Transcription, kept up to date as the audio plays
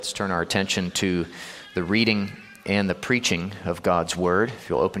Let's turn our attention to the reading and the preaching of God's Word. If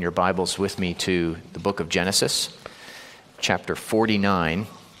you'll open your Bibles with me to the book of Genesis, chapter 49.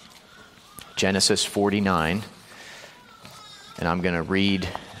 Genesis 49. And I'm going to read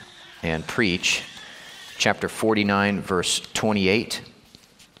and preach chapter 49, verse 28,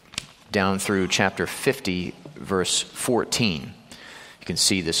 down through chapter 50, verse 14. You can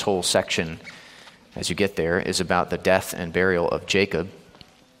see this whole section, as you get there, is about the death and burial of Jacob,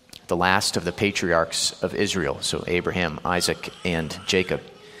 the last of the patriarchs of Israel, so Abraham, Isaac, and Jacob.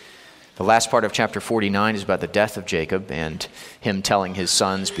 The last part of chapter 49 is about the death of Jacob and him telling his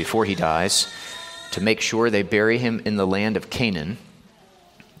sons before he dies to make sure they bury him in the land of Canaan.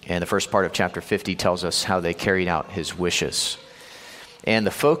 And the first part of chapter 50 tells us how they carried out his wishes. And the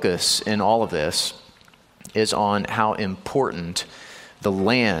focus in all of this is on how important the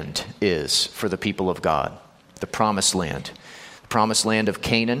land is for the people of God, the promised land. The promised land of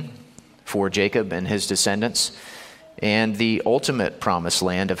Canaan for Jacob and his descendants, and the ultimate promised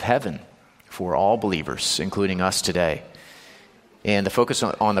land of heaven for all believers, including us today. And the focus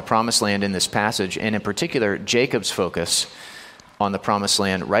on the promised land in this passage, and in particular Jacob's focus on the promised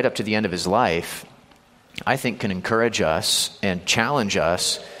land right up to the end of his life, I think can encourage us and challenge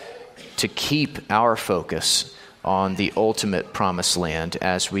us to keep our focus on the ultimate promised land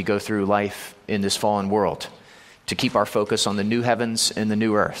as we go through life in this fallen world, to keep our focus on the new heavens and the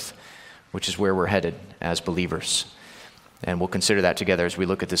new earth, which is where we're headed as believers. And we'll consider that together as we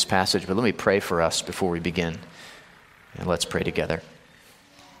look at this passage. But let me pray for us before we begin. And let's pray together.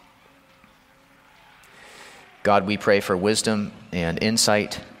 God, we pray for wisdom and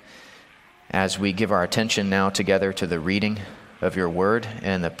insight as we give our attention now together to the reading of your word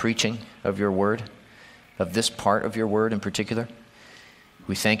and the preaching of your word, of this part of your word in particular.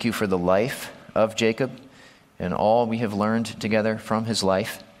 We thank you for the life of Jacob and all we have learned together from his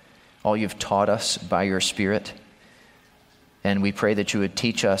life, all you've taught us by your Spirit. And we pray that you would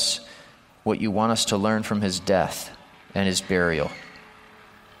teach us what you want us to learn from his death and his burial.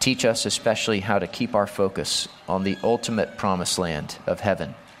 Teach us especially how to keep our focus on the ultimate promised land of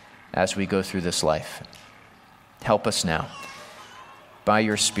heaven as we go through this life. Help us now, by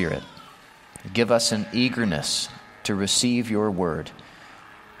your Spirit. Give us an eagerness to receive your word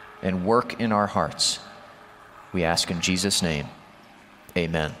and work in our hearts. We ask in Jesus' name,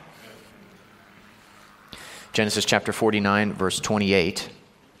 amen. Genesis chapter 49, verse 28,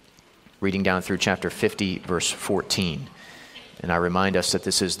 reading down through chapter 50, verse 14. And I remind us that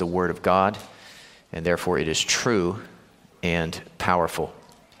this is the word of God, and therefore it is true and powerful.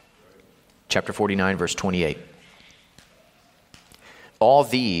 Chapter 49, verse 28. All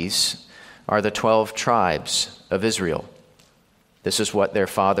these are the 12 tribes of Israel. This is what their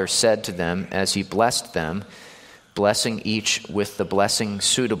father said to them as he blessed them, blessing each with the blessing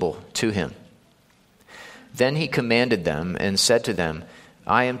suitable to him. Then he commanded them and said to them,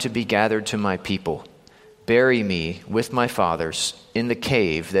 I am to be gathered to my people. Bury me with my fathers in the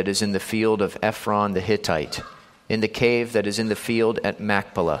cave that is in the field of Ephron the Hittite, in the cave that is in the field at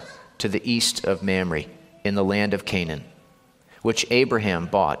Machpelah, to the east of Mamre, in the land of Canaan, which Abraham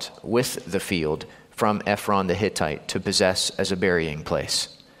bought with the field from Ephron the Hittite to possess as a burying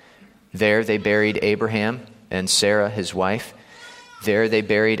place. There they buried Abraham and Sarah his wife. There they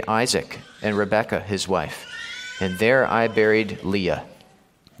buried Isaac and Rebekah his wife. And there I buried Leah.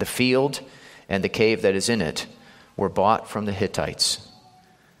 The field and the cave that is in it were bought from the Hittites.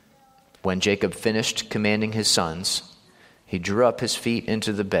 When Jacob finished commanding his sons, he drew up his feet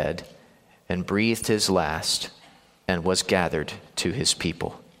into the bed and breathed his last and was gathered to his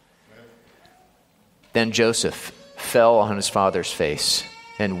people. Then Joseph fell on his father's face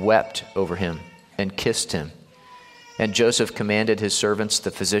and wept over him and kissed him. And Joseph commanded his servants, the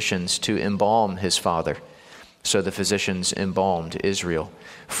physicians, to embalm his father. So the physicians embalmed Israel.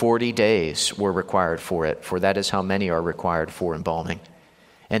 40 days were required for it, for that is how many are required for embalming.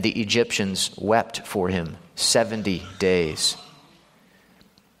 And the Egyptians wept for him 70 days.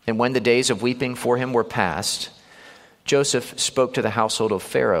 And when the days of weeping for him were past, Joseph spoke to the household of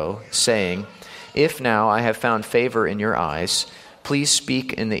Pharaoh, saying, If now I have found favor in your eyes, please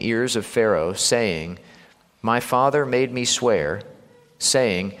speak in the ears of Pharaoh, saying, My father made me swear,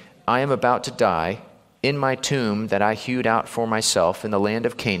 saying, I am about to die. In my tomb that I hewed out for myself in the land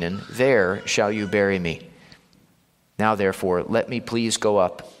of Canaan, there shall you bury me. Now therefore, let me please go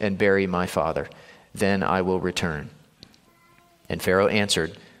up and bury my father. Then I will return. And Pharaoh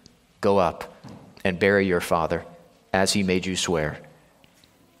answered, Go up and bury your father, as he made you swear.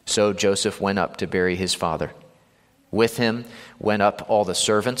 So Joseph went up to bury his father. With him went up all the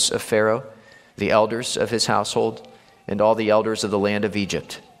servants of Pharaoh, the elders of his household, and all the elders of the land of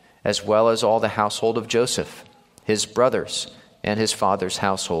Egypt, as well as all the household of Joseph, his brothers, and his father's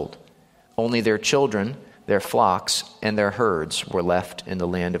household. Only their children, their flocks, and their herds were left in the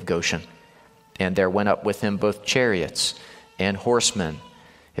land of Goshen. And there went up with him both chariots and horsemen.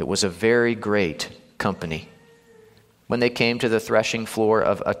 It was a very great company. When they came to the threshing floor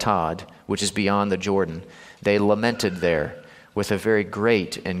of Atad, which is beyond the Jordan, they lamented there with a very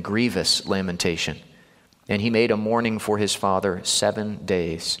great and grievous lamentation. And he made a mourning for his father 7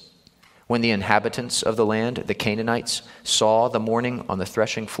 days. When the inhabitants of the land, the Canaanites, saw the mourning on the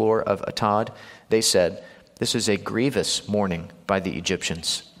threshing floor of Atad, they said, "This is a grievous mourning by the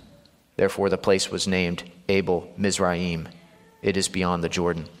Egyptians." Therefore the place was named Abel Mizraim. It is beyond the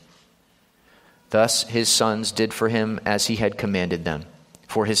Jordan. Thus his sons did for him as he had commanded them.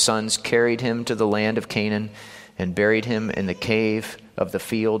 For his sons carried him to the land of Canaan and buried him in the cave of the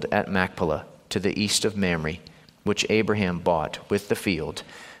field at Machpelah, to the east of Mamre, which Abraham bought with the field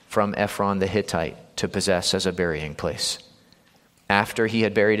from Ephron the Hittite to possess as a burying place. After he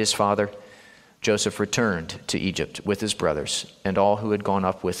had buried his father, Joseph returned to Egypt with his brothers and all who had gone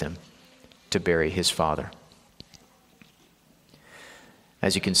up with him to bury his father.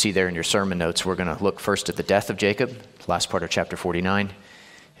 As you can see there in your sermon notes, we're going to look first at the death of Jacob, last part of chapter 49,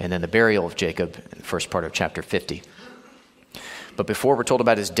 and then the burial of Jacob, first part of chapter 50. But before we're told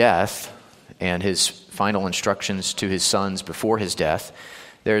about his death and his final instructions to his sons before his death,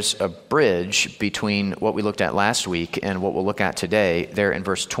 there's a bridge between what we looked at last week and what we'll look at today there in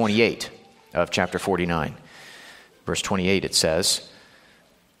verse 28 of chapter 49. Verse 28, it says,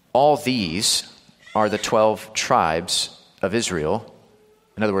 "All these are the 12 tribes of Israel."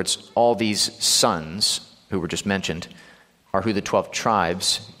 In other words, all these sons who were just mentioned are who the 12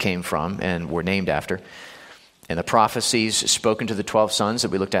 tribes came from and were named after. And the prophecies spoken to the 12 sons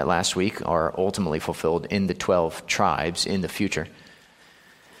that we looked at last week are ultimately fulfilled in the 12 tribes in the future.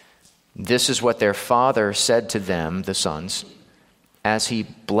 This is what their father said to them, the sons, as he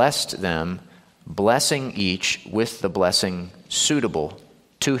blessed them, blessing each with the blessing suitable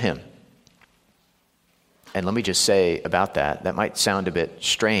to him. And let me just say about that might sound a bit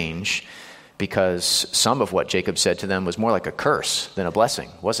strange because some of what Jacob said to them was more like a curse than a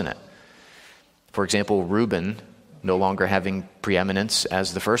blessing, wasn't it? For example, Reuben no longer having preeminence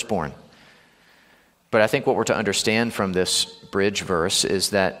as the firstborn. But I think what we're to understand from this bridge verse is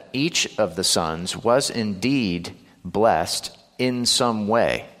that each of the sons was indeed blessed in some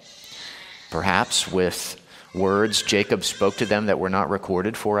way. Perhaps with words Jacob spoke to them that were not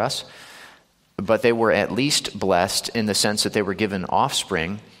recorded for us, but they were at least blessed in the sense that they were given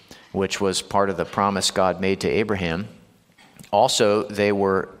offspring, which was part of the promise God made to Abraham. Also, they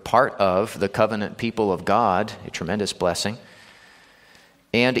were part of the covenant people of God, a tremendous blessing.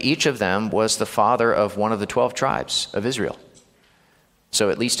 And each of them was the father of one of the 12 tribes of Israel. So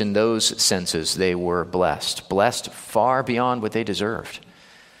at least in those senses, they were blessed far beyond what they deserved,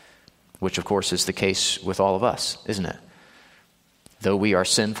 which of course is the case with all of us, isn't it? Though we are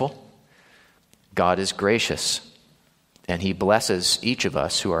sinful, God is gracious, and he blesses each of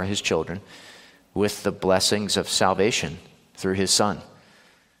us who are his children with the blessings of salvation through his Son,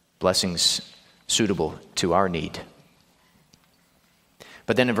 blessings suitable to our need.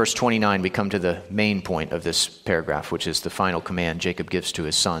 But then in verse 29, we come to the main point of this paragraph, which is the final command Jacob gives to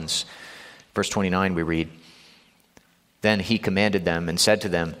his sons. Verse 29, we read, "Then he commanded them and said to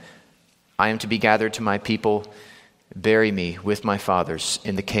them, I am to be gathered to my people. Bury me with my fathers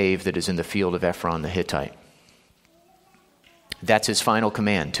in the cave that is in the field of Ephron the Hittite." That's his final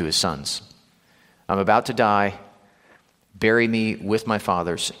command to his sons. I'm about to die. Bury me with my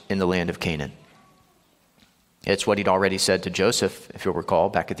fathers in the land of Canaan. It's what he'd already said to Joseph, if you'll recall,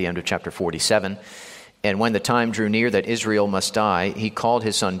 back at the end of chapter 47. And when the time drew near that Israel must die, he called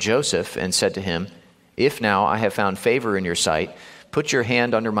his son Joseph and said to him, "If now I have found favor in your sight, put your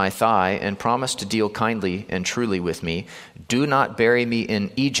hand under my thigh and promise to deal kindly and truly with me. Do not bury me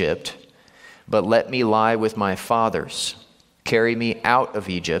in Egypt, but let me lie with my fathers. Carry me out of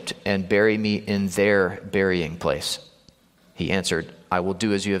Egypt and bury me in their burying place." He answered, "I will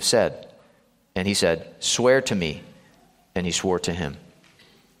do as you have said." And he said, "Swear to me." And he swore to him.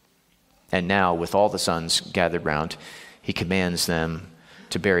 And now, with all the sons gathered round, he commands them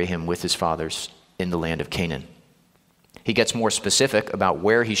to bury him with his fathers in the land of Canaan. He gets more specific about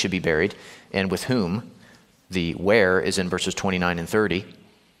where he should be buried and with whom. The where is in verses 29 and 30.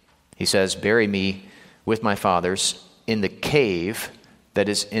 He says, "Bury me with my fathers in the cave that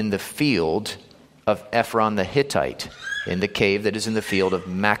is in the field of Ephron the Hittite, in the cave that is in the field of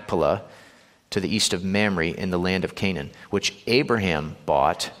Machpelah, to the east of Mamre in the land of Canaan, which Abraham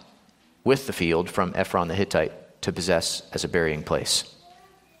bought with the field from Ephron the Hittite to possess as a burying place."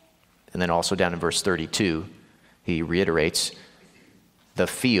 And then also down in verse 32, he reiterates, the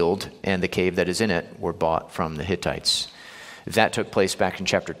field and the cave that is in it were bought from the Hittites. That took place back in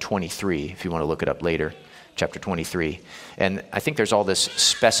chapter 23, if you want to look it up later, chapter 23. And I think there's all this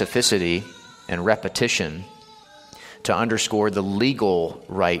specificity and repetition to underscore the legal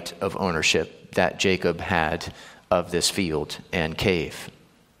right of ownership that Jacob had of this field and cave.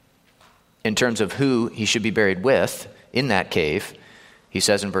 In terms of who he should be buried with in that cave, he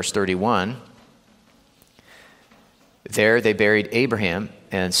says in verse 31, there they buried Abraham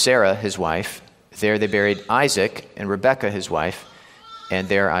and Sarah, his wife. There they buried Isaac and Rebekah, his wife. And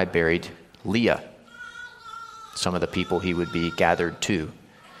there I buried Leah, some of the people he would be gathered to.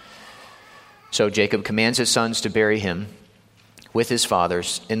 So Jacob commands his sons to bury him with his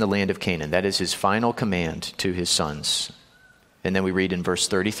fathers in the land of Canaan. That is his final command to his sons. And then we read in verse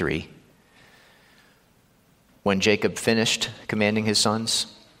 33, when Jacob finished commanding his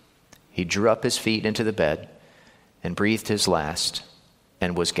sons, he drew up his feet into the bed and breathed his last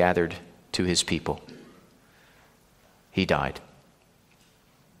and was gathered to his people. He died.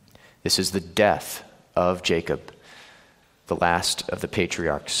 This is the death of Jacob, the last of the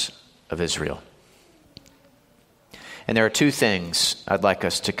patriarchs of Israel. And there are two things I'd like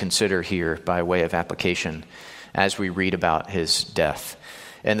us to consider here by way of application as we read about his death.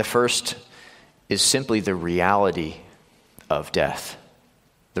 And the first is simply the reality of death,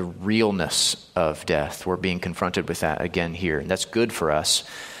 the realness of death. We're being confronted with that again here. And that's good for us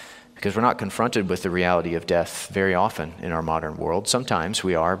because we're not confronted with the reality of death very often in our modern world. Sometimes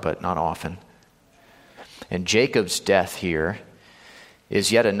we are, but not often. And Jacob's death here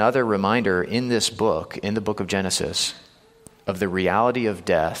is yet another reminder in this book, in the book of Genesis, of the reality of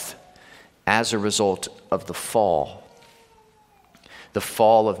death as a result of the fall. The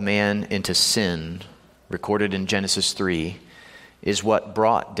fall of man into sin, recorded in Genesis 3, is what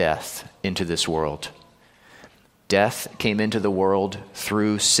brought death into this world. Death came into the world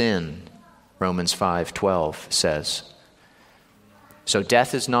through sin, Romans 5:12 says. So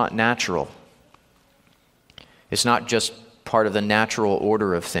death is not natural. It's not just part of the natural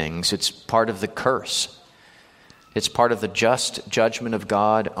order of things. It's part of the curse. It's part of the just judgment of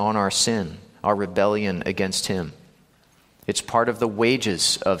God on our sin, our rebellion against him. It's part of the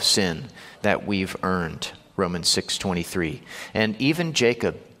wages of sin that we've earned, Romans 6:23. And even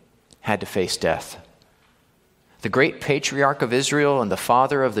Jacob had to face death. The great patriarch of Israel and the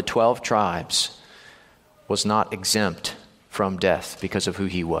father of the 12 tribes was not exempt from death because of who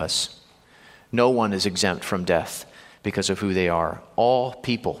he was. No one is exempt from death because of who they are. All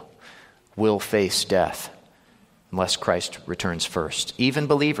people will face death unless Christ returns first. Even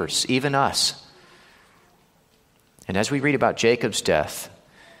believers, even us. And as we read about Jacob's death,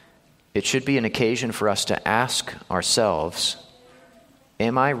 it should be an occasion for us to ask ourselves,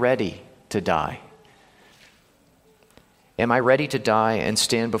 am I ready to die? Am I ready to die and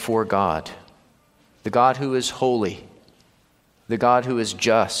stand before God, the God who is holy, the God who is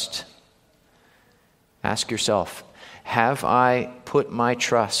just? Ask yourself, have I put my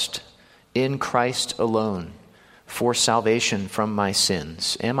trust in Christ alone for salvation from my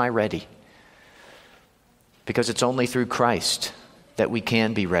sins? Am I ready? Because it's only through Christ that we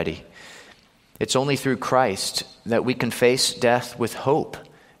can be ready. It's only through Christ that we can face death with hope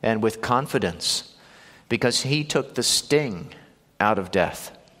and with confidence, because he took the sting out of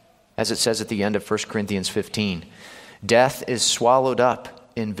death. As it says at the end of 1 Corinthians 15, death is swallowed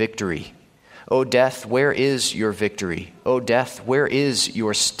up in victory. O death, where is your victory? O death, where is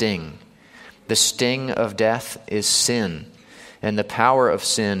your sting? The sting of death is sin, and the power of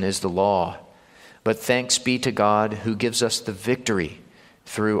sin is the law. But thanks be to God who gives us the victory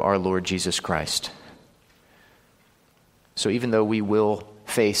through our Lord Jesus Christ. So even though we will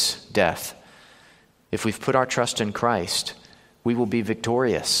face death, if we've put our trust in Christ, we will be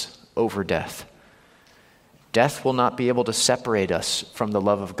victorious over death. Death will not be able to separate us from the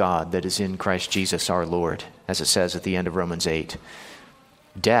love of God that is in Christ Jesus our Lord, as it says at the end of Romans 8.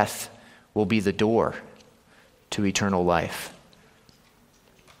 Death will be the door to eternal life.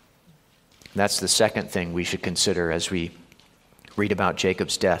 That's the second thing we should consider as we read about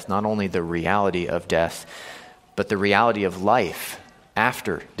Jacob's death. Not only the reality of death, but the reality of life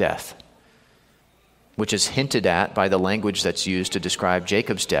after death, which is hinted at by the language that's used to describe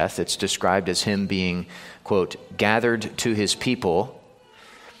Jacob's death. It's described as him being, quote, gathered to his people.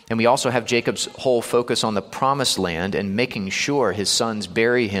 And we also have Jacob's whole focus on the promised land and making sure his sons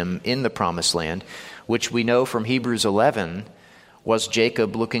bury him in the promised land, which we know from Hebrews 11 was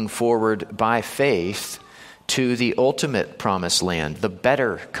Jacob looking forward by faith to the ultimate promised land, the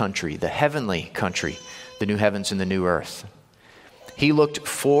better country, the heavenly country, the new heavens and the new earth. He looked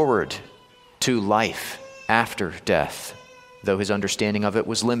forward to life after death, though his understanding of it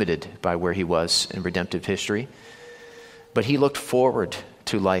was limited by where he was in redemptive history. But he looked forward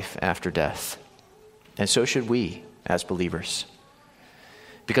to life after death. And so should we as believers,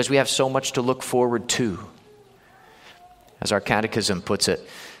 because we have so much to look forward to. As our catechism puts it,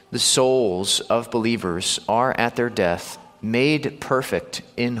 the souls of believers are at their death made perfect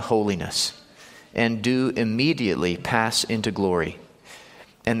in holiness and do immediately pass into glory.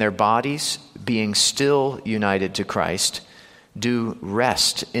 And their bodies, being still united to Christ, do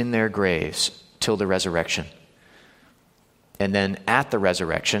rest in their graves till the resurrection. And then at the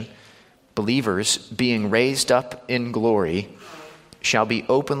resurrection, believers, being raised up in glory, shall be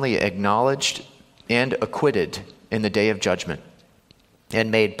openly acknowledged and acquitted in the day of judgment,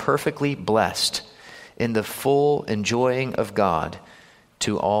 and made perfectly blessed in the full enjoying of God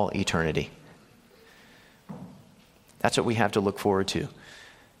to all eternity. That's what we have to look forward to.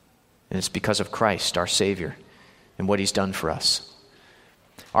 And it's because of Christ, our Savior, and what he's done for us.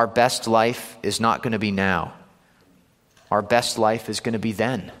 Our best life is not going to be now. Our best life is going to be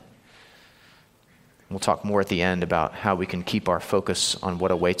then. We'll talk more at the end about how we can keep our focus on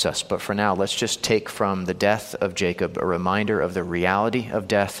what awaits us. But for now, let's just take from the death of Jacob a reminder of the reality of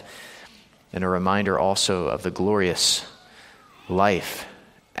death and a reminder also of the glorious life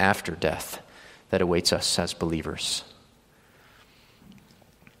after death that awaits us as believers.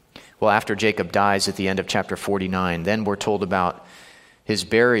 Well, after Jacob dies at the end of chapter 49, then we're told about his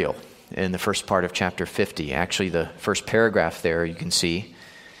burial in the first part of chapter 50. Actually, the first paragraph there, you can see,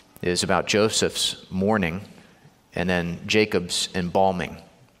 is about Joseph's mourning and then Jacob's embalming.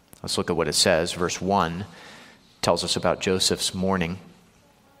 Let's look at what it says. Verse 1 tells us about Joseph's mourning.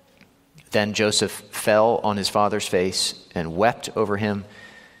 Then Joseph fell on his father's face and wept over him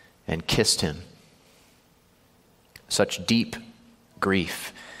and kissed him. Such deep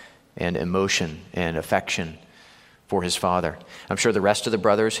grief and emotion and affection for his father. I'm sure the rest of the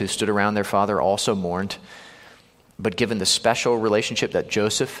brothers who stood around their father also mourned. But given the special relationship that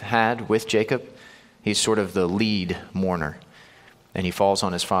Joseph had with Jacob, he's sort of the lead mourner. And he falls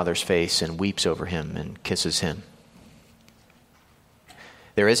on his father's face and weeps over him and kisses him.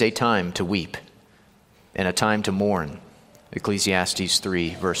 There is a time to weep and a time to mourn. Ecclesiastes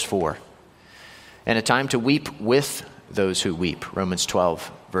 3, verse 4. And a time to weep with those who weep. Romans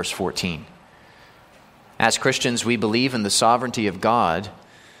 12, verse 14. As Christians, we believe in the sovereignty of God,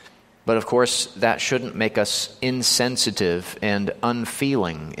 but of course, that shouldn't make us insensitive and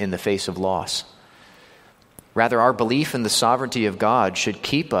unfeeling in the face of loss. Rather, our belief in the sovereignty of God should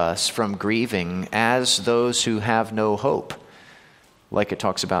keep us from grieving as those who have no hope, like it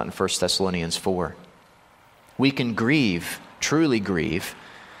talks about in 1 Thessalonians 4. We can grieve, truly grieve,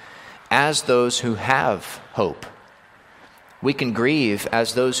 as those who have hope. We can grieve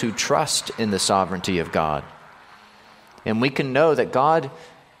as those who trust in the sovereignty of God. And we can know that God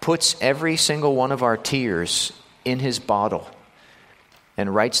puts every single one of our tears in his bottle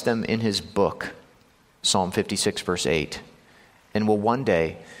and writes them in his book, Psalm 56, verse 8, and will one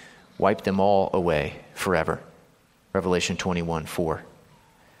day wipe them all away forever, Revelation 21, 4.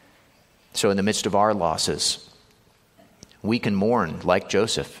 So in the midst of our losses, we can mourn like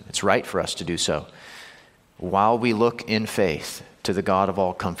Joseph. It's right for us to do so, while we look in faith to the God of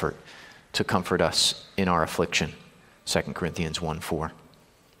all comfort to comfort us in our affliction, 2 Corinthians 1, 4.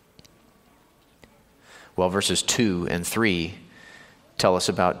 Well, verses 2 and 3 tell us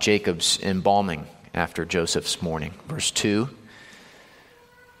about Jacob's embalming after Joseph's mourning. Verse 2,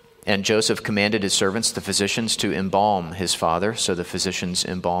 and Joseph commanded his servants, the physicians, to embalm his father. So the physicians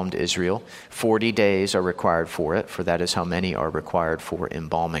embalmed Israel. 40 days are required for it, for that is how many are required for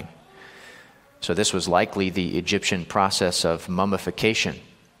embalming. So this was likely the Egyptian process of mummification.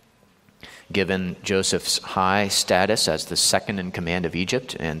 Given Joseph's high status as the second in command of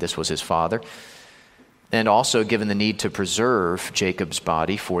Egypt, and this was his father, and also given the need to preserve Jacob's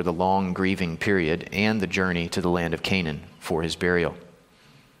body for the long grieving period and the journey to the land of Canaan for his burial.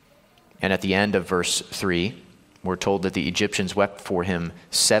 And at the end of verse 3, we're told that the Egyptians wept for him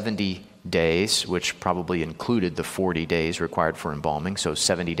 70 days, which probably included the 40 days required for embalming, so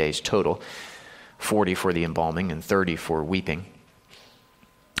 70 days total, 40 for the embalming and 30 for weeping.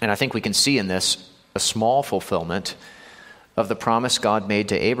 And I think we can see in this a small fulfillment of the promise God made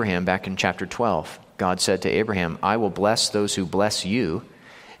to Abraham back in chapter 12. God said to Abraham, I will bless those who bless you,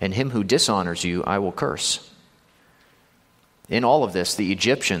 and him who dishonors you I will curse. In all of this, the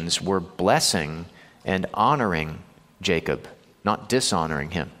Egyptians were blessing and honoring Jacob, not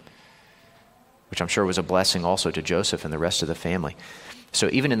dishonoring him, which I'm sure was a blessing also to Joseph and the rest of the family. So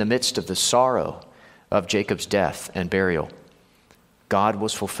even in the midst of the sorrow of Jacob's death and burial, God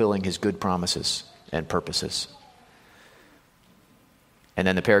was fulfilling his good promises and purposes. And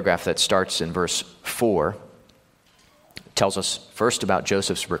then the paragraph that starts in verse 4 tells us first about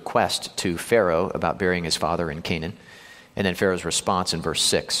Joseph's request to Pharaoh about burying his father in Canaan, and then Pharaoh's response in verse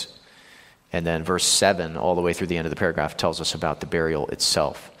 6. And then verse 7 all the way through the end of the paragraph tells us about the burial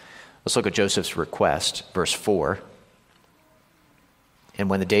itself. Let's look at Joseph's request, verse 4. And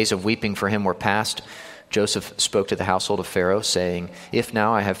when the days of weeping for him were past, Joseph spoke to the household of Pharaoh, saying, "If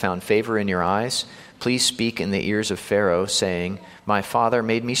now I have found favor in your eyes, please speak in the ears of Pharaoh, saying, my father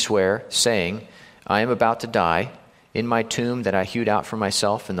made me swear, saying, I am about to die. In my tomb that I hewed out for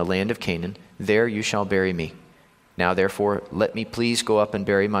myself in the land of Canaan, there you shall bury me. Now therefore let me please go up and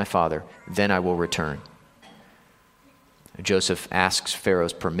bury my father, then I will return." Joseph asks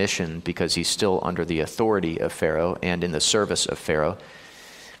Pharaoh's permission because he's still under the authority of Pharaoh and in the service of Pharaoh.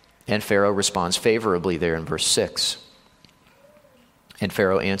 And Pharaoh responds favorably there in verse 6. And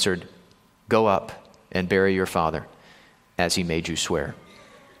Pharaoh answered, "Go up and bury your father, as he made you swear."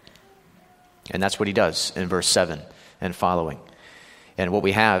 And that's what he does in verse 7 and following. And what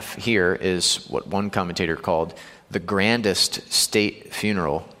we have here is what one commentator called the grandest state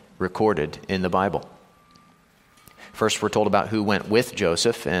funeral recorded in the Bible. First, we're told about who went with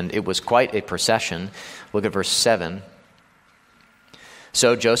Joseph, and it was quite a procession. Look at verse 7.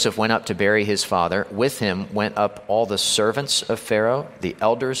 So Joseph went up to bury his father. With him went up all the servants of Pharaoh, the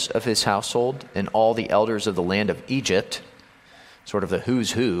elders of his household, and all the elders of the land of Egypt, sort of the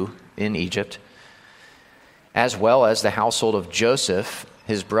who's who in Egypt, as well as the household of Joseph,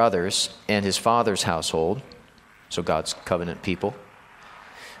 his brothers, and his father's household, so God's covenant people.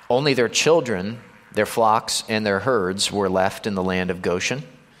 Only their children, their flocks, and their herds were left in the land of Goshen,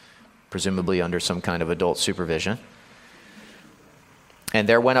 presumably under some kind of adult supervision. And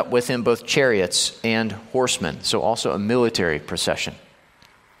there went up with him both chariots and horsemen, so also a military procession.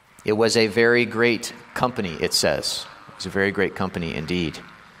 It was a very great company, it says. It was a very great company indeed.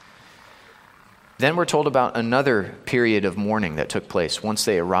 Then we're told about another period of mourning that took place once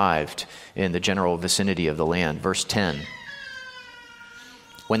they arrived in the general vicinity of the land. Verse 10.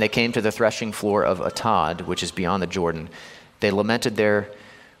 When they came to the threshing floor of Atad, which is beyond the Jordan, they lamented there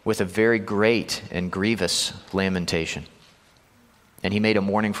with a very great and grievous lamentation. And he made a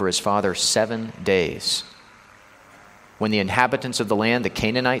mourning for his father 7 days. When the inhabitants of the land, the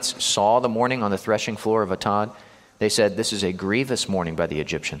Canaanites, saw the mourning on the threshing floor of Atad, they said, "This is a grievous mourning by the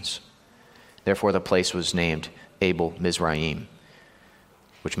Egyptians." Therefore the place was named Abel Mizraim,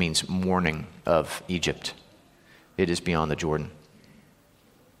 which means mourning of Egypt. It is beyond the Jordan.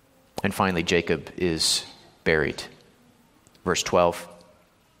 And finally, Jacob is buried. Verse 12.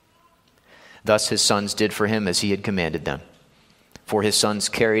 Thus his sons did for him as he had commanded them. For his sons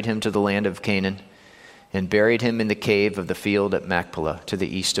carried him to the land of Canaan and buried him in the cave of the field at Machpelah to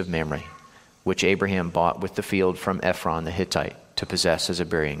the east of Mamre, which Abraham bought with the field from Ephron the Hittite to possess as a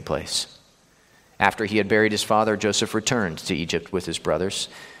burying place. After he had buried his father, Joseph returned to Egypt with his brothers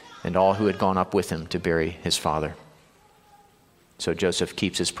and all who had gone up with him to bury his father. So Joseph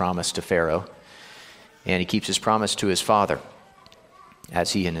keeps his promise to Pharaoh, and he keeps his promise to his father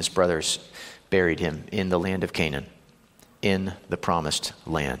as he and his brothers buried him in the land of Canaan, in the promised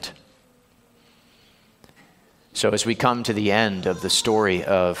land. So as we come to the end of the story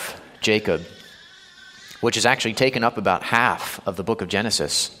of Jacob, which has actually taken up about half of the book of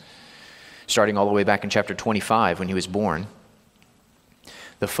Genesis, starting all the way back in chapter 25 when he was born,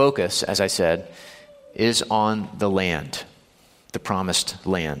 the focus, as I said, is on the land, the promised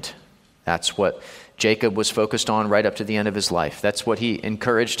land. That's what Jacob was focused on right up to the end of his life. That's what he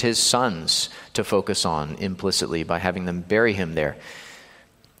encouraged his sons to focus on implicitly by having them bury him there.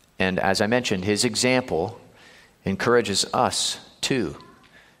 And as I mentioned, his example encourages us too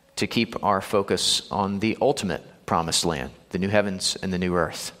to keep our focus on the ultimate promised land, the new heavens and the new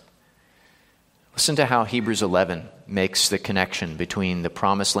earth. Listen to how Hebrews 11 makes the connection between the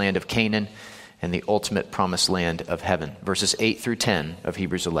promised land of Canaan and the ultimate promised land of heaven. Verses 8 through 10 of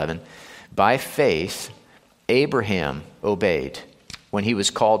Hebrews 11. By faith, Abraham obeyed when he was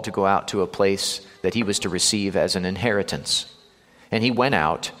called to go out to a place that he was to receive as an inheritance. And he went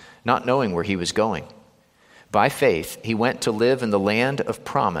out, not knowing where he was going. By faith, he went to live in the land of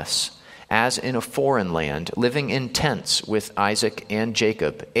promise, as in a foreign land, living in tents with Isaac and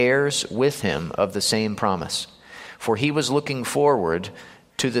Jacob, heirs with him of the same promise. For he was looking forward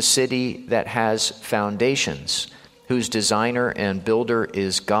to the city that has foundations, whose designer and builder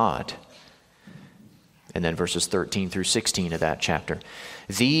is God. And then verses 13 through 16 of that chapter.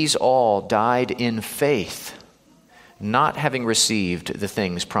 These all died in faith, not having received the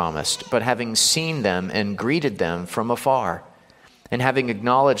things promised, but having seen them and greeted them from afar, and having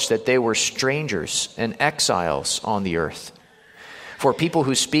acknowledged that they were strangers and exiles on the earth. For people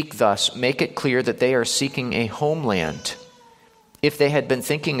who speak thus make it clear that they are seeking a homeland. If they had been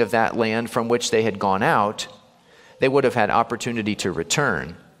thinking of that land from which they had gone out, they would have had opportunity to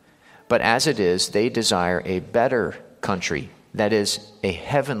return. But as it is, they desire a better country, that is, a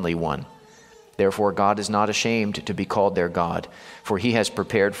heavenly one. Therefore, God is not ashamed to be called their God, for he has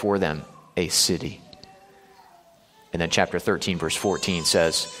prepared for them a city. And then chapter 13, verse 14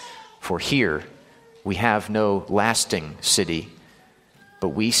 says, For here we have no lasting city, but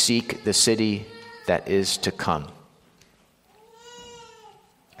we seek the city that is to come.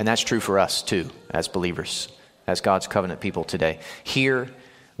 And that's true for us too, as believers, as God's covenant people today. Here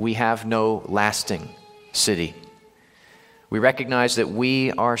we have no lasting city. We recognize that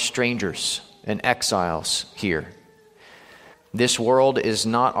we are strangers and exiles here. This world is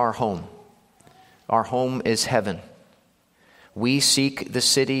not our home. Our home is heaven. We seek the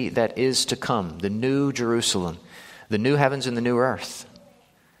city that is to come, the new Jerusalem, the new heavens and the new earth.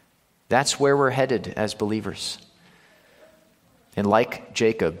 That's where we're headed as believers. And like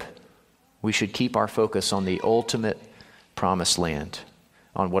Jacob, we should keep our focus on the ultimate promised land,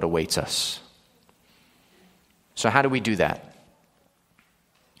 on what awaits us. So how do we do that?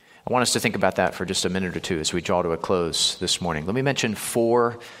 I want us to think about that for just a minute or two as we draw to a close this morning. Let me mention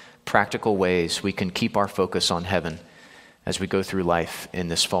 4 practical ways we can keep our focus on heaven as we go through life in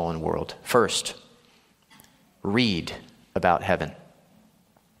this fallen world. First, read about heaven.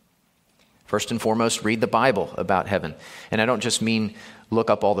 First and foremost, read the Bible about heaven. And I don't just mean look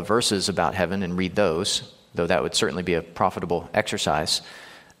up all the verses about heaven and read those, though that would certainly be a profitable exercise.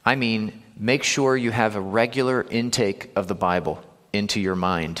 I mean, make sure you have a regular intake of the Bible into your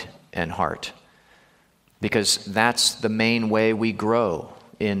mind and heart, because that's the main way we grow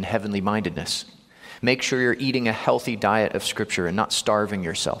in heavenly mindedness. Make sure you're eating a healthy diet of Scripture and not starving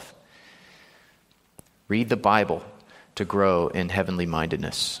yourself. Read the Bible to grow in heavenly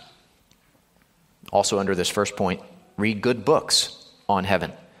mindedness. Also under this first point, read good books on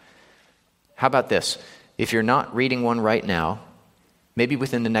heaven. How about this? If you're not reading one right now, maybe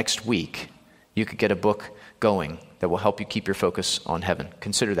within the next week, you could get a book going that will help you keep your focus on heaven.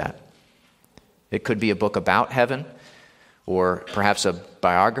 Consider that. It could be a book about heaven, or perhaps a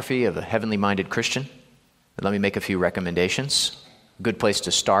biography of a heavenly minded Christian. Let me make a few recommendations. A good place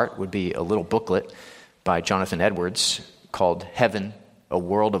to start would be a little booklet by Jonathan Edwards called Heaven, A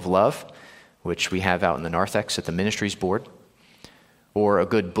World of Love, which we have out in the narthex at the Ministries Board. Or a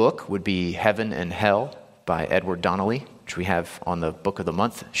good book would be Heaven and Hell by Edward Donnelly, which we have on the Book of the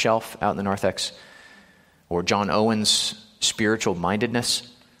Month shelf out in the narthex. Or John Owen's Spiritual Mindedness,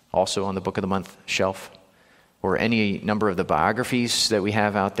 also on the Book of the Month shelf. Or any number of the biographies that we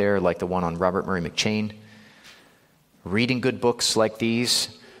have out there, like the one on Robert Murray McCheyne. Reading good books like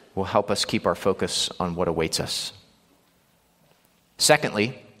these will help us keep our focus on what awaits us.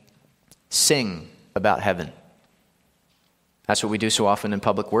 Secondly, sing about heaven. That's what we do so often in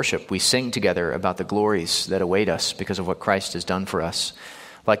public worship. We sing together about the glories that await us because of what Christ has done for us.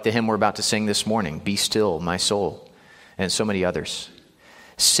 Like the hymn we're about to sing this morning, Be Still, My Soul, and so many others.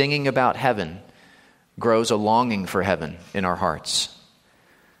 Singing about heaven grows a longing for heaven in our hearts.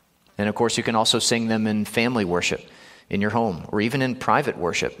 And of course, you can also sing them in family worship, in your home, or even in private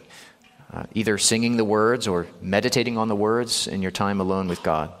worship, either singing the words or meditating on the words in your time alone with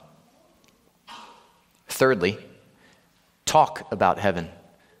God. Thirdly, talk about heaven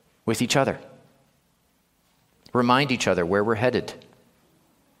with each other. Remind each other where we're headed.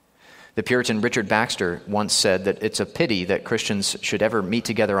 The Puritan Richard Baxter once said that it's a pity that Christians should ever meet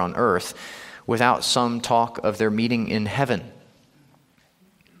together on earth without some talk of their meeting in heaven.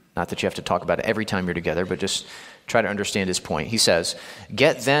 Not that you have to talk about it every time you're together, but just try to understand his point. He says,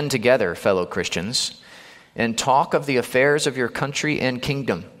 "Get then together, fellow Christians, and talk of the affairs of your country and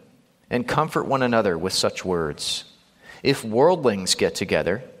kingdom, and comfort one another with such words. If worldlings get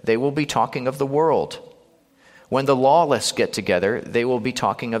together, they will be talking of the world. When the lawless get together, they will be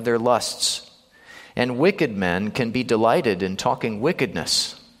talking of their lusts. And wicked men can be delighted in talking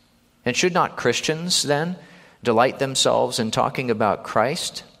wickedness. And should not Christians, then, delight themselves in talking about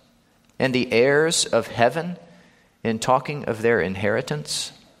Christ, and the heirs of heaven in talking of their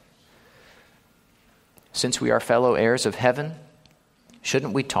inheritance? Since we are fellow heirs of heaven,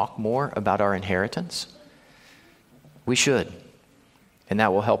 shouldn't we talk more about our inheritance? We should, and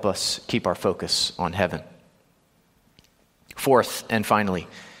that will help us keep our focus on heaven. Fourth and finally,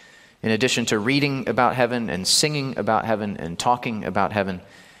 in addition to reading about heaven and singing about heaven and talking about heaven,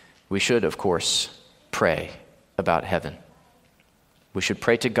 we should, of course, pray about heaven. We should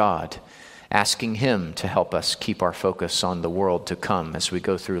pray to God asking him to help us keep our focus on the world to come as we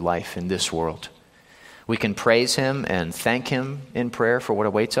go through life in this world. We can praise him and thank him in prayer for what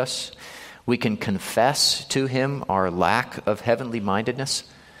awaits us. We can confess to him our lack of heavenly mindedness,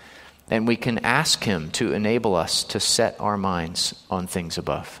 and we can ask him to enable us to set our minds on things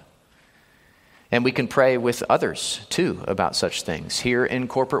above. And we can pray with others, too, about such things here in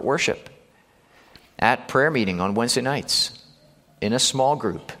corporate worship, at prayer meeting on Wednesday nights, in a small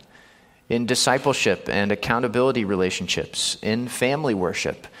group, in discipleship and accountability relationships, in family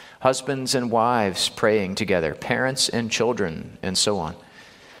worship, husbands and wives praying together, parents and children, and so on.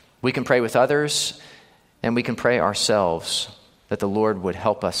 We can pray with others, and we can pray ourselves that the Lord would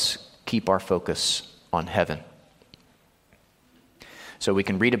help us keep our focus on heaven. So we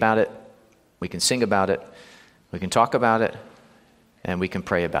can read about it, we can sing about it, we can talk about it, and we can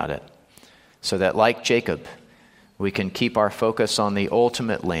pray about it. So that, like Jacob, we can keep our focus on the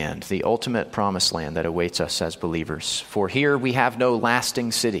ultimate land, the ultimate promised land that awaits us as believers. For here we have no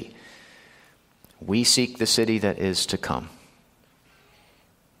lasting city. We seek the city that is to come.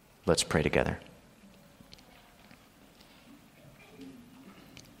 Let's pray together.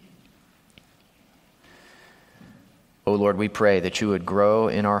 O Lord, we pray that you would grow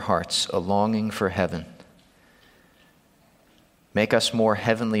in our hearts a longing for heaven. Make us more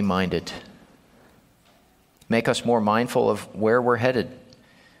heavenly minded. Make us more mindful of where we're headed,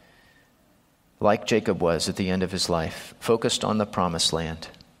 like Jacob was at the end of his life, focused on the promised land.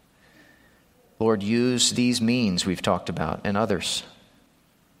 Lord, use these means we've talked about and others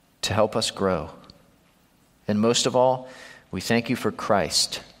to help us grow. And most of all, we thank you for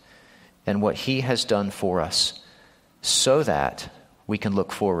Christ and what he has done for us, so that we can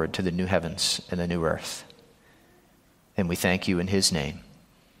look forward to the new heavens and the new earth. And we thank you in his name.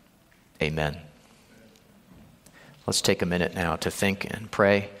 Amen. Let's take a minute now to think and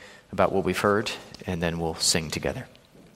pray about what we've heard, and then we'll sing together.